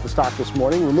downgrades the stock this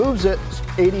morning, removes its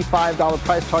 $85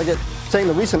 price target, saying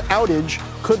the recent outage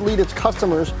could lead its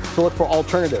customers to look for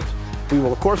alternatives. We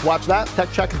will, of course, watch that. Tech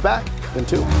Check is back in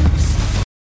 2.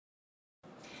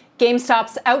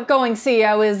 GameStop's outgoing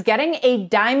CEO is getting a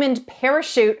diamond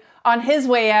parachute on his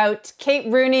way out. Kate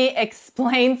Rooney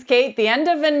explains, Kate, the end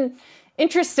of an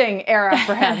interesting era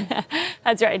for him.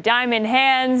 That's right. Diamond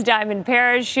hands, diamond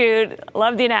parachute.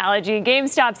 Love the analogy.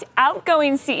 GameStop's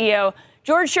outgoing CEO,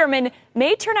 George Sherman,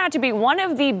 may turn out to be one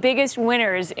of the biggest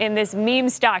winners in this meme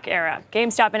stock era.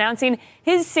 GameStop announcing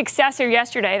his successor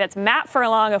yesterday. That's Matt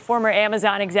Furlong, a former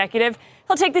Amazon executive.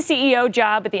 He'll take the CEO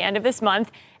job at the end of this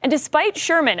month. And despite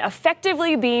Sherman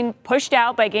effectively being pushed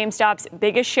out by GameStop's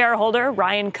biggest shareholder,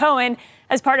 Ryan Cohen,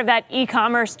 as part of that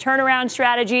e-commerce turnaround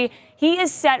strategy, he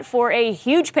is set for a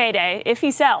huge payday if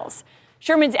he sells.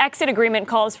 Sherman's exit agreement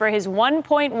calls for his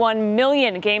 1.1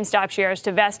 million GameStop shares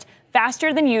to vest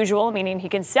faster than usual, meaning he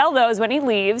can sell those when he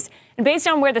leaves. And based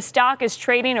on where the stock is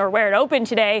trading or where it opened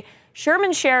today,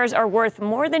 Sherman shares are worth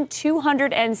more than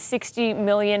 $260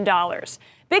 million.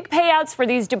 Big payouts for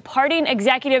these departing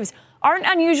executives aren't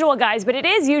unusual, guys, but it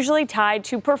is usually tied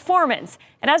to performance.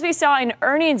 And as we saw in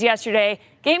earnings yesterday,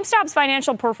 GameStop's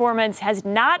financial performance has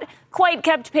not quite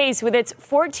kept pace with its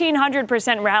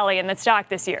 1,400% rally in the stock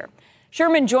this year.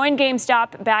 Sherman joined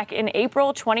GameStop back in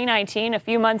April 2019, a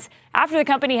few months after the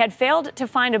company had failed to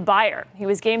find a buyer. He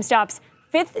was GameStop's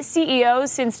 5th CEO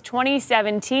since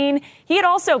 2017. He had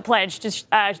also pledged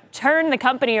to turn the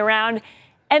company around,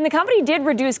 and the company did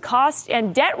reduce costs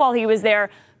and debt while he was there,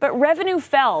 but revenue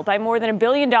fell by more than $1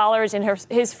 billion in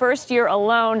his first year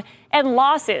alone, and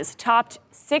losses topped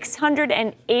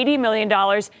 $680 million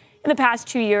in the past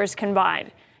 2 years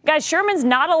combined. Guys, Sherman's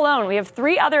not alone. We have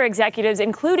 3 other executives,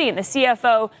 including the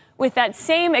CFO, with that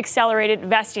same accelerated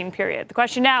vesting period. The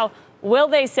question now, will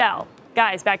they sell?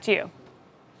 Guys, back to you.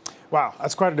 Wow,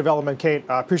 that's quite a development, Kate.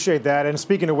 I appreciate that. And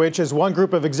speaking of which, as one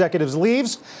group of executives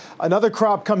leaves, another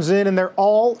crop comes in, and they're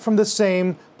all from the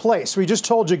same place. We just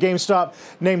told you GameStop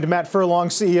named Matt Furlong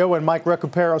CEO and Mike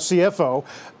Recupero CFO.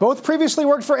 Both previously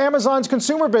worked for Amazon's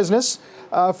consumer business.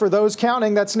 For those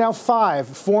counting, that's now 5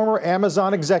 former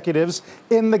Amazon executives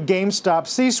in the GameStop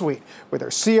C-suite, with their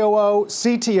COO,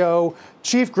 CTO,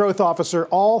 Chief Growth Officer,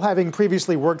 all having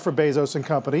previously worked for Bezos and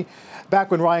company. Back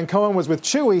when Ryan Cohen was with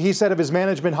Chewy, he said of his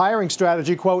management hiring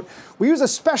strategy, quote, "We use a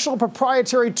special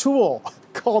proprietary tool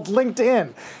called LinkedIn,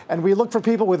 and we look for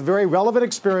people with very relevant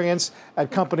experience at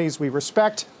companies we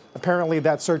respect." Apparently,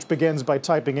 that search begins by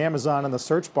typing Amazon in the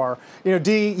search bar. You know,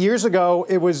 Dee, years ago,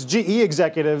 it was GE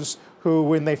executives who,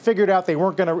 when they figured out they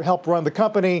weren't going to help run the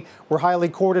company, were highly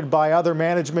courted by other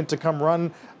management to come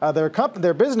run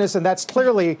their business, and that's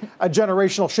clearly a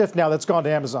generational shift now that's gone to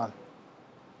Amazon.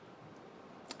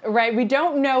 Right. We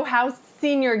don't know how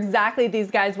senior exactly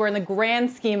these guys were in the grand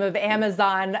scheme of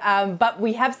Amazon, but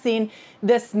we have seen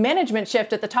this management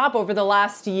shift at the top over the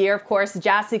last year. Of course,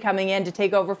 Jassy coming in to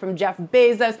take over from Jeff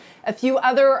Bezos, a few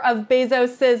other of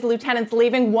Bezos's lieutenants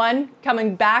leaving, one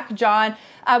coming back, John.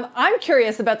 I'm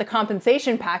curious about the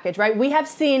compensation package, right? We have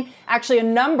seen actually a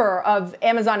number of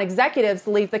Amazon executives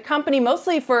leave the company,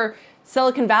 mostly for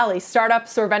Silicon Valley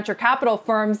startups or venture capital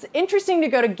firms. Interesting to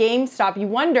go to GameStop. You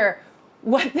wonder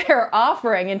what they're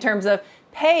offering in terms of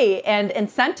pay and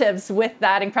incentives with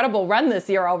that incredible run this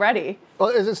year already. Well,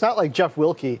 it's not like Jeff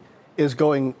Wilke is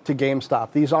going to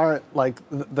GameStop. These aren't like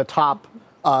the top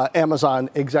Amazon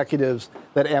executives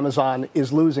that Amazon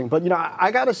is losing. But, you know,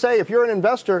 I got to say, if you're an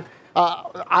investor,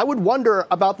 I would wonder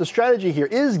about the strategy here.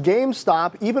 Is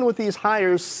GameStop, even with these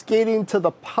hires, skating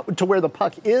to where the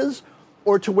puck is,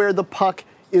 or to where the puck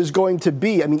is going to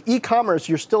be? I mean, e-commerce,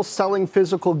 you're still selling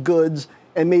physical goods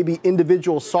and maybe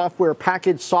individual software,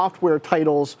 packaged software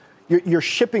titles. You're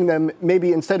shipping them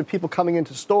maybe instead of people coming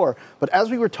into store. But as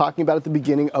we were talking about at the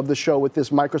beginning of the show with this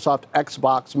Microsoft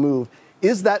Xbox move,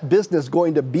 is that business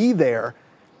going to be there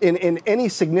in any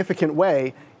significant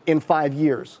way in 5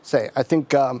 years, say? I think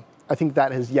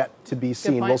that has yet to be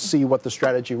seen. We'll see what the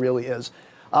strategy really is.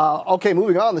 Okay,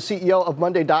 moving on. The CEO of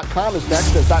Monday.com is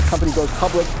next as that company goes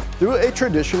public through a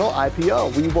traditional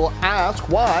IPO. We will ask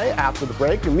why after the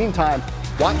break. In the meantime,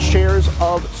 watch shares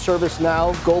of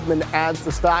ServiceNow. Goldman adds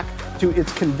the stock to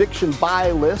its conviction buy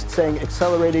list, saying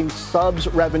accelerating subs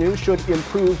revenue should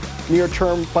improve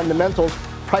near-term fundamentals.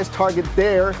 Price target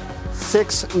there,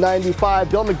 $6.95.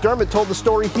 Bill McDermott told the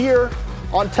story here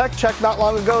on Tech Check not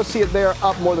long ago. See it there,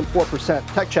 up more than 4%.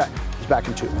 Tech Check is back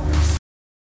in 2 minutes.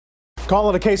 Call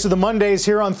it a case of the Mondays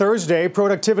here on Thursday.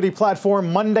 Productivity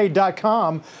platform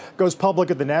Monday.com goes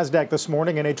public at the NASDAQ this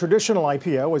morning in a traditional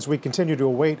IPO as we continue to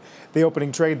await the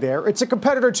opening trade there. It's a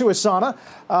competitor to Asana.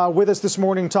 With us this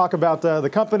morning, talk about the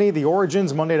company, the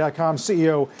origins. Monday.com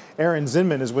CEO Aaron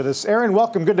Zinman is with us. Aaron,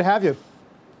 welcome. Good to have you.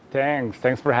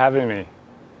 Thanks for having me.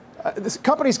 This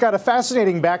company's got a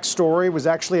fascinating backstory. It was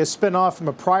actually a spinoff from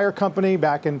a prior company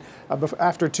back in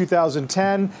after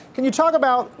 2010. Can you talk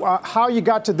about how you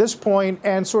got to this point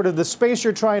and sort of the space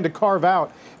you're trying to carve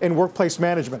out in workplace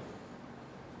management?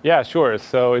 Yeah, sure.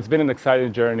 So it's been an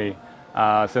exciting journey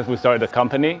since we started the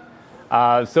company.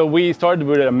 So we started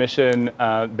with a mission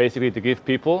basically to give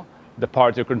people the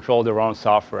power to control their own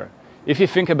software. If you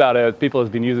think about it, people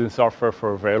have been using software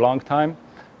for a very long time.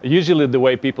 Usually the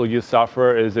way people use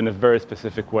software is in a very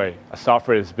specific way. A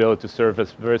software is built to serve a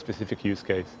very specific use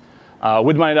case.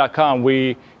 With Monday.com,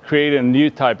 we created a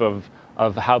new type of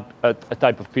a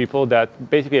type of people that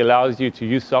basically allows you to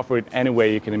use software in any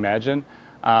way you can imagine.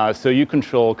 So you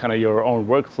control kind of your own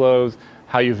workflows,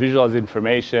 how you visualize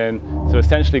information. So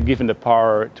essentially giving the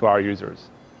power to our users.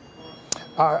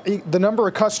 The number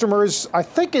of customers, I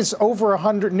think, is over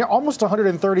 100, almost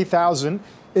 130,000.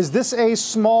 Is this a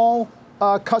small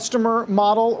customer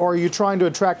model, or are you trying to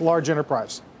attract large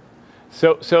enterprise?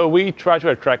 So we try to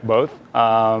attract both.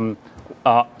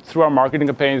 Through our marketing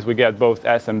campaigns, we get both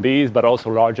SMBs, but also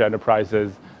large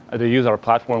enterprises that use our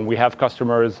platform. We have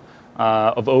customers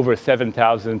of over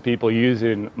 7,000 people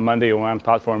using Monday OM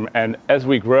platform. And as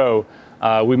we grow,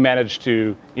 we manage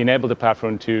to enable the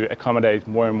platform to accommodate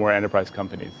more and more enterprise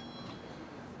companies.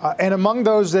 And among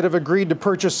those that have agreed to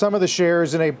purchase some of the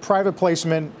shares in a private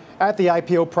placement at the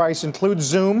IPO price include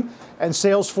Zoom and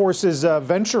Salesforce's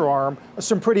venture arm,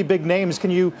 some pretty big names.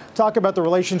 Can you talk about the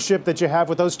relationship that you have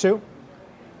with those two?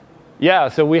 Yeah,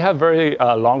 so we have very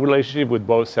long relationship with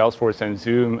both Salesforce and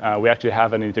Zoom. We actually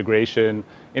have an integration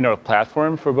in our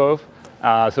platform for both.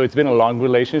 So it's been a long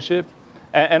relationship.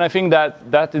 And I think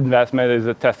that investment is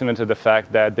a testament to the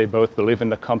fact that they both believe in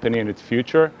the company and its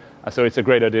future. So it's a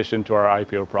great addition to our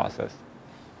IPO process.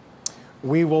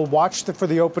 We will watch for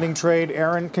the opening trade.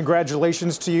 Aaron,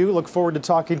 congratulations to you. Look forward to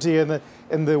talking to you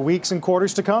in the weeks and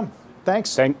quarters to come.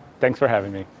 Thanks. Thanks for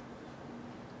having me.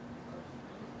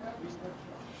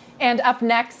 And up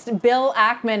next, Bill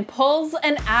Ackman pulls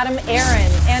an Adam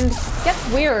Aron and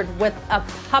gets weird with a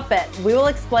puppet. We will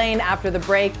explain after the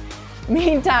break.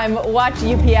 Meantime, watch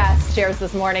UPS shares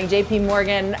this morning. JP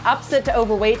Morgan ups it to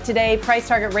overweight today. Price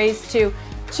target raised to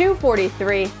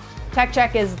 243. Tech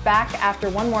Check is back after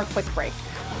one more quick break.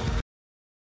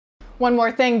 One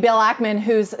more thing, Bill Ackman,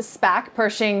 whose SPAC,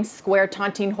 Pershing Square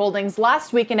Tontine Holdings,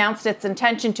 last week announced its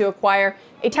intention to acquire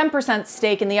a 10%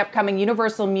 stake in the upcoming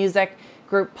Universal Music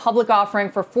Group public offering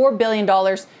for $4 billion.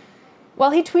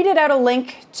 Well, he tweeted out a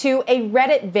link to a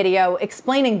Reddit video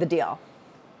explaining the deal.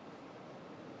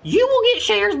 You will get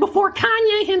shares before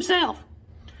Kanye himself.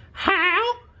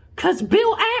 How? Because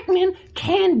Bill Ackman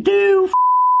can do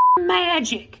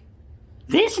magic.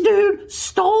 This dude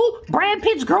stole Brad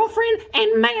Pitt's girlfriend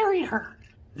and married her.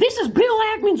 This is Bill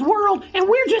Ackman's world, and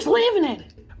we're just living in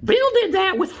it. Bill did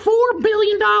that with $4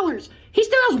 billion. He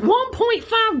still has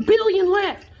 $1.5 billion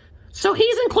left. So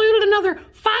he's included another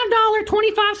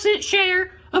 $5.25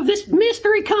 share of this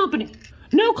mystery company.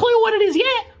 No clue what it is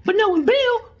yet, but knowing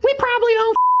Bill, we probably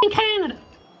own Canada.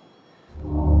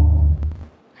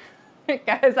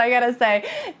 Guys, I gotta say,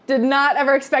 did not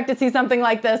ever expect to see something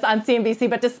like this on CNBC,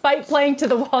 but despite playing to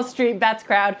the Wall Street bets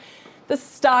crowd, the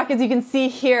stock, as you can see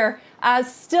here,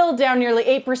 still down nearly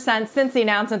 8% since the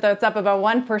announcement, though it's up about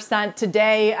 1%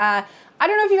 today. I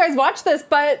don't know if you guys watched this,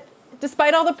 but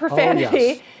despite all the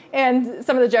profanity and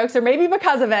some of the jokes, or maybe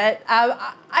because of it,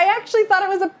 I actually thought it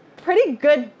was a pretty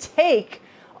good take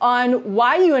on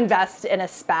why you invest in a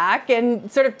SPAC and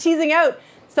sort of teasing out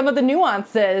some of the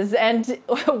nuances, and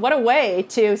what a way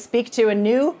to speak to a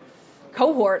new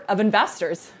cohort of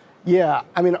investors. Yeah,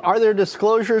 I mean, are there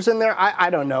disclosures in there? I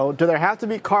don't know. Do there have to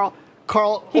be, Carl?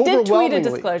 Carl, he did tweet a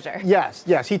disclosure. Yes,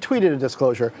 he tweeted a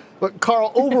disclosure. But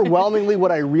Carl, overwhelmingly,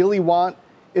 what I really want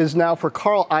is now for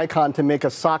Carl Icahn to make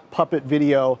a sock puppet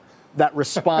video that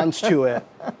responds to it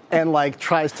and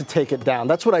tries to take it down.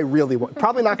 That's what I really want.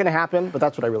 Probably not going to happen, but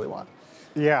that's what I really want.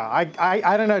 Yeah,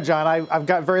 I don't know, John. I've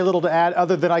got very little to add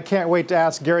other than I can't wait to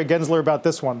ask Gary Gensler about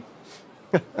this one.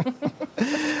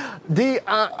 This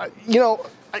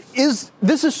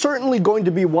is certainly going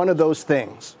to be one of those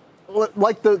things,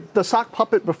 like the sock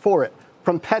puppet before it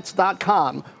from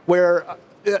Pets.com, where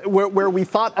we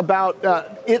thought about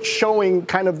it showing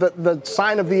kind of the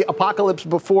sign of the apocalypse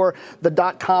before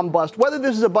the .com bust. Whether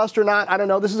this is a bust or not, I don't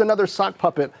know. This is another sock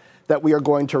puppet that we are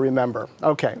going to remember.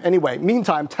 Okay, anyway,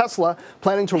 meantime, Tesla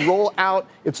planning to roll out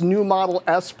its new Model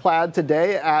S Plaid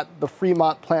today at the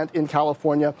Fremont plant in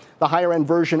California. The higher-end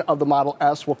version of the Model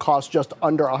S will cost just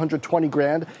under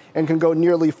 $120,000 and can go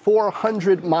nearly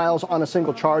 400 miles on a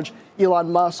single charge.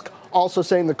 Elon Musk also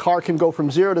saying the car can go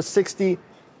from 0 to 60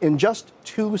 in just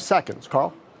 2 seconds.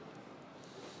 Carl?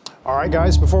 All right,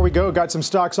 guys, before we go, got some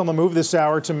stocks on the move this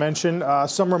hour to mention.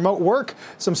 Some remote work,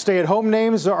 some stay-at-home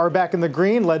names are back in the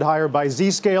green, led higher by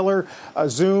Zscaler,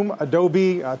 Zoom,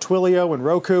 Adobe, Twilio, and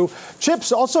Roku.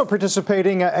 Chips also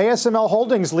participating. ASML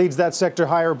Holdings leads that sector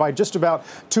higher by just about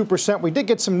 2%. We did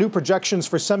get some new projections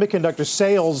for semiconductor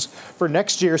sales for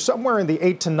next year, somewhere in the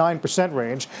 8 to 9%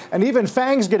 range. And even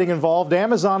FANG's getting involved.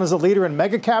 Amazon is a leader in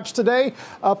mega caps today,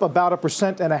 up about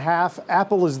 1.5%.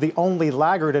 Apple is the only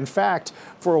laggard. In fact,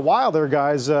 for a while there,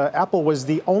 guys, Apple was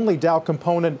the only Dow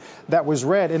component that was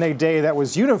red in a day that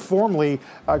was uniformly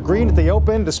green at the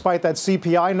open, despite that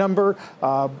CPI number.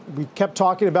 We kept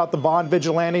talking about the bond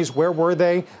vigilantes. Where were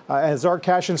they? As Art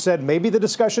Cashin said, maybe the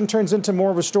discussion turns into more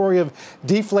of a story of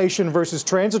deflation versus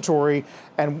transitory,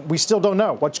 and we still don't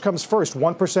know. What comes first,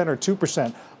 1% or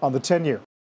 2% on the 10-year?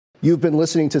 You've been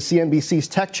listening to CNBC's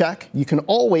Tech Check. You can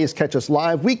always catch us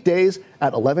live weekdays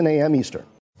at 11 a.m. Eastern.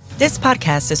 This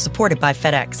podcast is supported by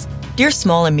FedEx. Dear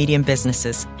small and medium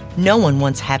businesses, no one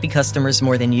wants happy customers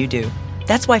more than you do.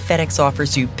 That's why FedEx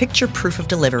offers you picture proof of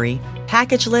delivery,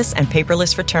 packageless and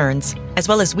paperless returns, as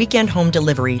well as weekend home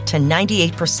delivery to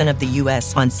 98% of the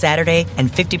U.S. on Saturday and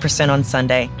 50% on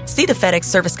Sunday. See the FedEx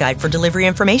service guide for delivery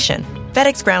information.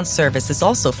 FedEx Ground service is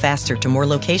also faster to more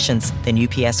locations than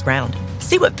UPS Ground.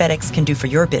 See what FedEx can do for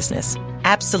your business.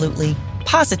 Absolutely,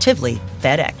 positively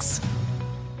FedEx.